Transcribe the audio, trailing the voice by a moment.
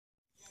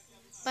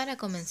Para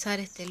comenzar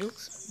este look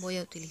voy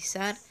a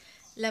utilizar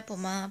la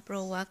pomada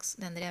Pro Wax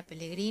de Andrea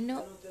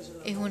Pellegrino.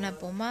 Es una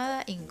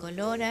pomada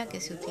incolora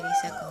que se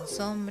utiliza con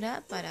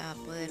sombra para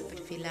poder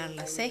perfilar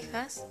las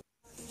cejas.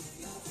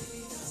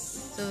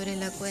 Sobre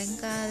la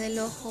cuenca del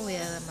ojo voy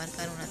a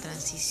marcar una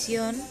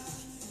transición.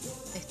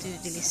 Estoy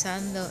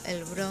utilizando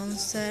el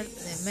bronzer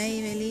de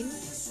Maybelline,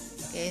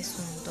 que es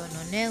un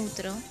tono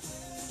neutro.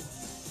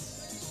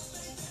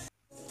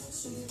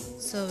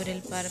 Sobre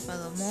el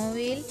párpado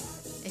móvil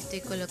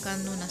estoy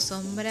colocando una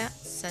sombra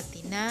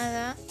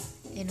satinada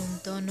en un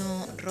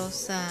tono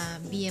rosa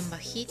bien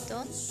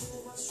bajito.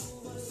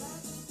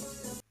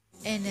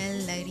 En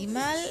el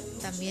lagrimal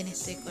también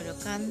estoy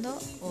colocando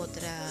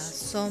otra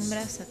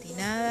sombra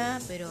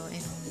satinada, pero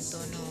en un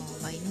tono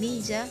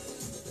vainilla.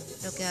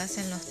 Lo que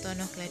hacen los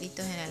tonos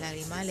claritos en el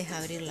lagrimal es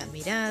abrir la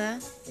mirada.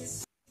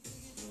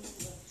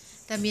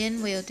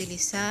 También voy a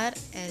utilizar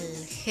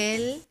el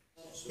gel,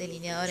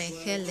 delineador en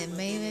gel de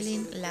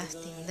Maybelline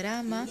Lasting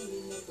Drama,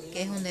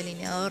 que es un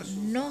delineador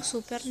no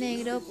súper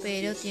negro,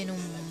 pero tiene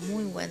un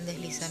muy buen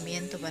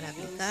deslizamiento para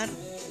aplicar.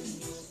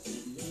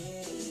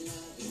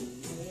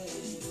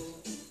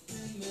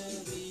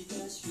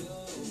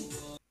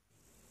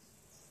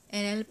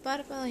 En el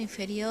párpado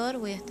inferior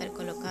voy a estar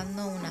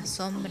colocando una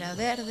sombra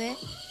verde,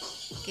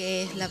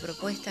 que es la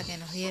propuesta que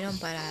nos dieron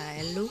para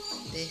el look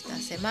de esta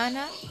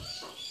semana.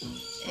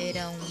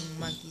 Era un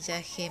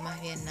maquillaje más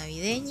bien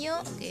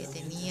navideño que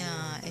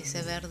tenía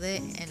ese verde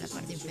en la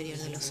parte inferior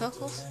de los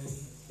ojos.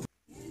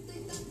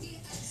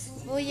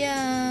 Voy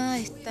a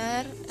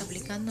estar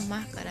aplicando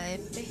máscara de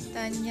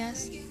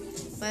pestañas.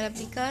 Para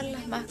aplicar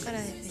las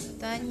máscaras de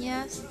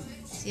pestañas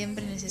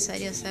siempre es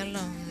necesario hacerlo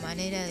en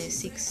manera de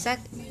zigzag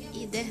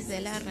y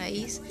desde la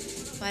raíz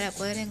para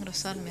poder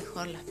engrosar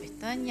mejor las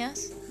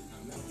pestañas.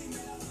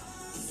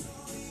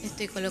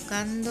 Estoy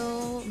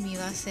colocando mi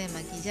base de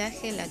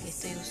maquillaje, la que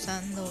estoy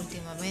usando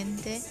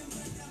últimamente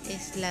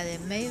es la de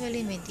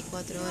Maybelline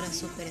 24 horas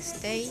Super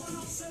Stay.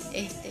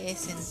 Este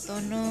es en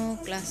tono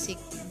Classic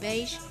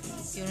Beige,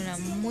 tiene una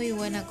muy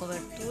buena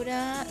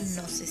cobertura,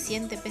 no se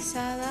siente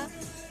pesada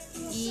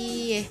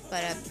y es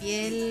para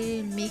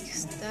piel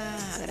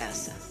mixta a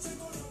grasa.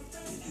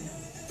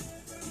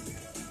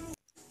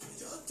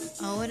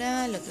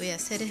 Ahora lo que voy a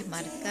hacer es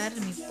marcar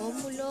mi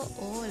pómulo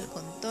o el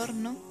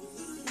contorno.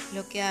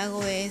 Lo que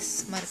hago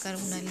es marcar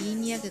una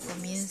línea que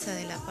comienza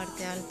de la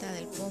parte alta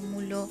del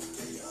pómulo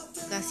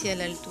casi a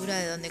la altura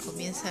de donde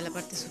comienza la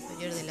parte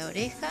superior de la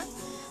oreja.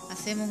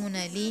 Hacemos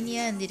una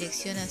línea en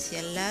dirección hacia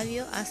el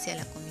labio, hacia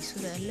la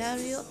comisura del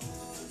labio,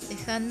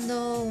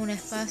 dejando un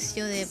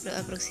espacio de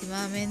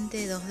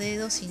aproximadamente 2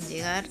 dedos sin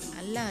llegar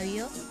al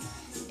labio.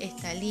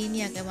 Esta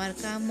línea que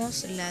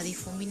marcamos la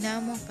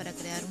difuminamos para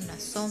crear una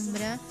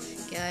sombra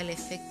que haga el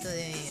efecto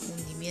de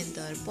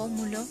hundimiento del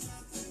pómulo.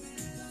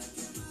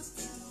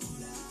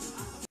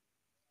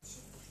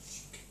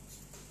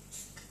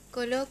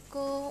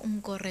 Coloco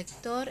un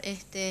corrector,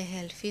 este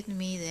es el Fit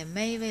Me de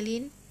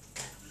Maybelline.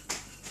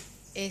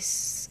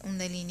 Es un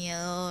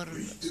delineador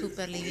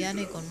súper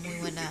liviano y con muy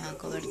buena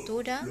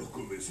cobertura.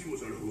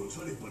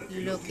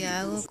 Lo que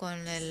hago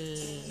con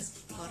el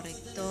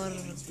corrector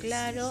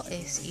claro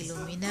es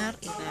iluminar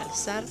y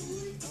realzar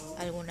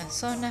algunas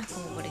zonas,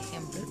 como por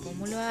ejemplo el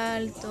pómulo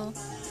alto,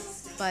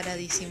 para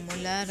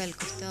disimular al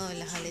costado de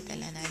las aletas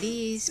de la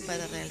nariz,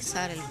 para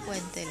realzar el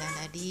puente de la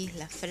nariz,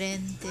 la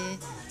frente,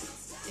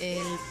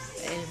 el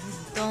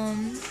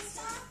mentón.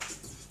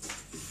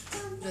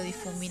 Lo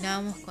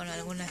difuminamos con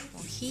alguna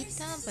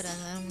esponjita para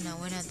dar una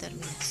buena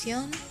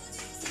terminación.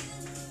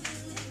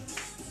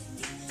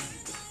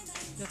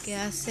 Lo que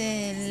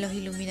hacen los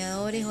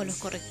iluminadores o los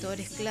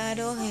correctores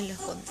claros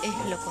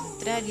es lo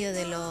contrario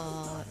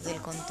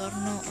del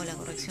contorno o la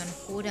corrección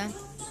oscura.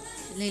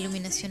 La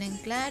iluminación en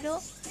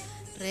claro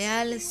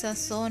realza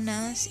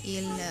zonas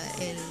y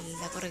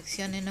la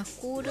corrección en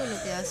oscuro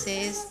lo que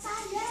hace es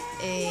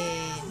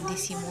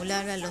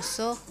disimular a los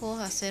ojos,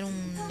 hacer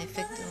un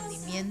efecto de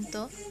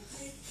hundimiento.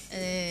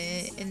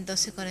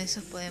 Entonces con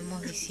eso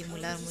podemos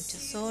disimular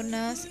muchas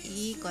zonas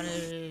y con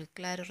el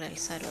claro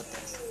realzar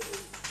otras.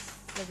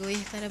 Lo que voy a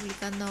estar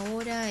aplicando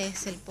ahora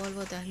es el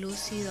polvo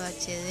translúcido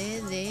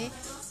HD de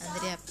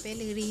Andrea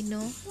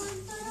Pellegrino.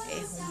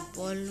 Es un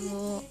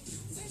polvo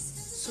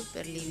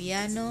súper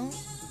liviano.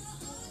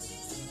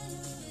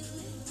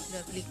 Lo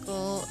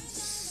aplico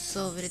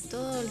sobre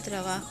todo el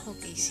trabajo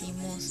que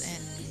hicimos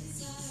en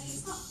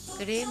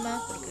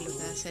crema, porque lo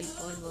que hace el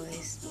polvo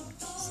es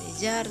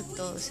sellar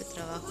todo ese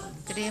trabajo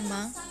en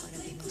crema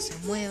para que no se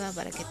mueva,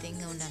 para que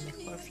tenga una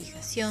mejor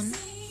fijación.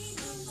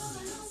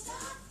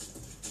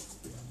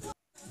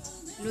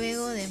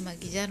 Luego de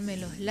maquillarme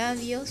los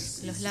labios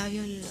los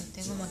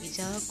tengo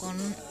maquillados con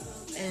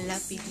el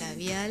lápiz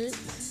labial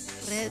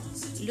Red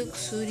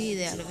Luxury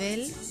de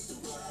Arbel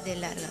de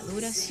larga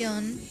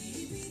duración.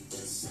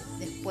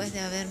 Después de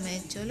haberme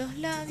hecho los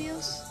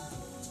labios,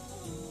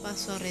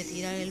 paso a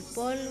retirar el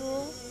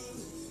polvo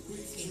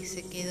que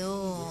se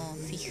quedó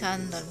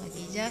fijando al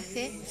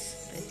maquillaje,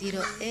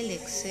 retiro el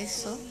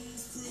exceso.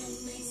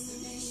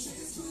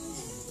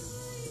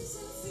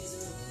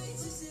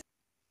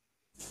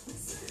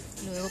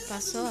 Luego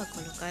paso a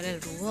colocar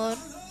el rubor.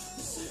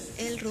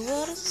 El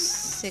rubor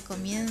se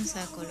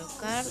comienza a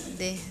colocar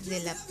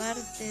desde la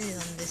parte de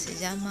donde se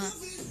llama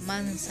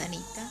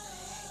manzanita,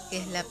 que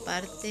es la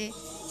parte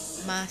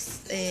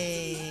más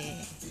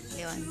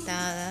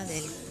levantada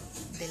de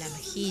la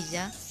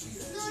mejilla.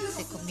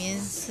 Se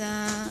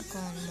comienza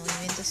con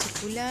movimientos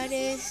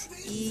circulares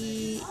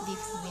y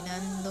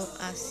difuminando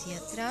hacia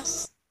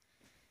atrás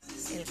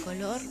el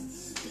color.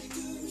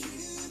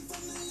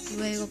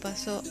 Luego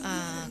paso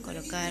a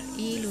colocar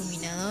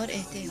iluminador.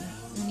 Este es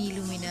un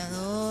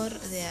iluminador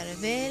de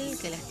Arbel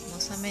que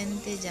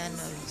lastimosamente ya no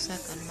lo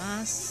sacan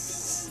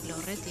más,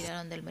 lo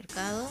retiraron del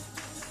mercado.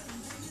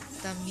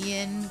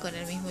 También con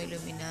el mismo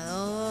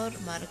iluminador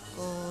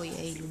marco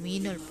e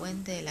ilumino el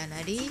puente de la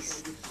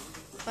nariz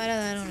para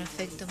dar un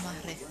efecto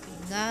más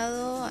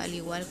respingado, al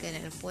igual que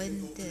en el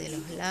puente de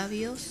los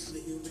labios.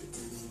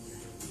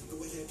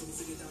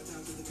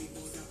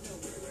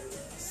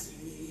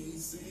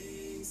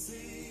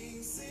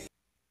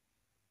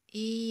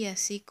 Y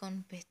así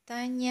con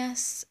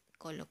pestañas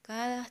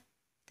colocadas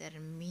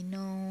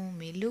termino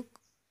mi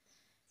look.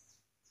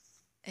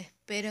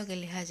 Espero que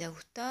les haya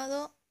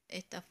gustado.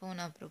 Esta fue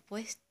una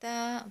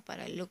propuesta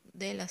para el look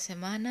de la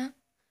semana.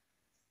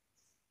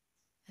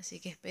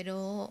 Así que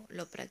espero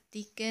lo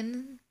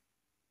practiquen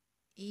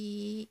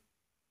y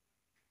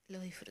lo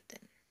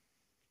disfruten.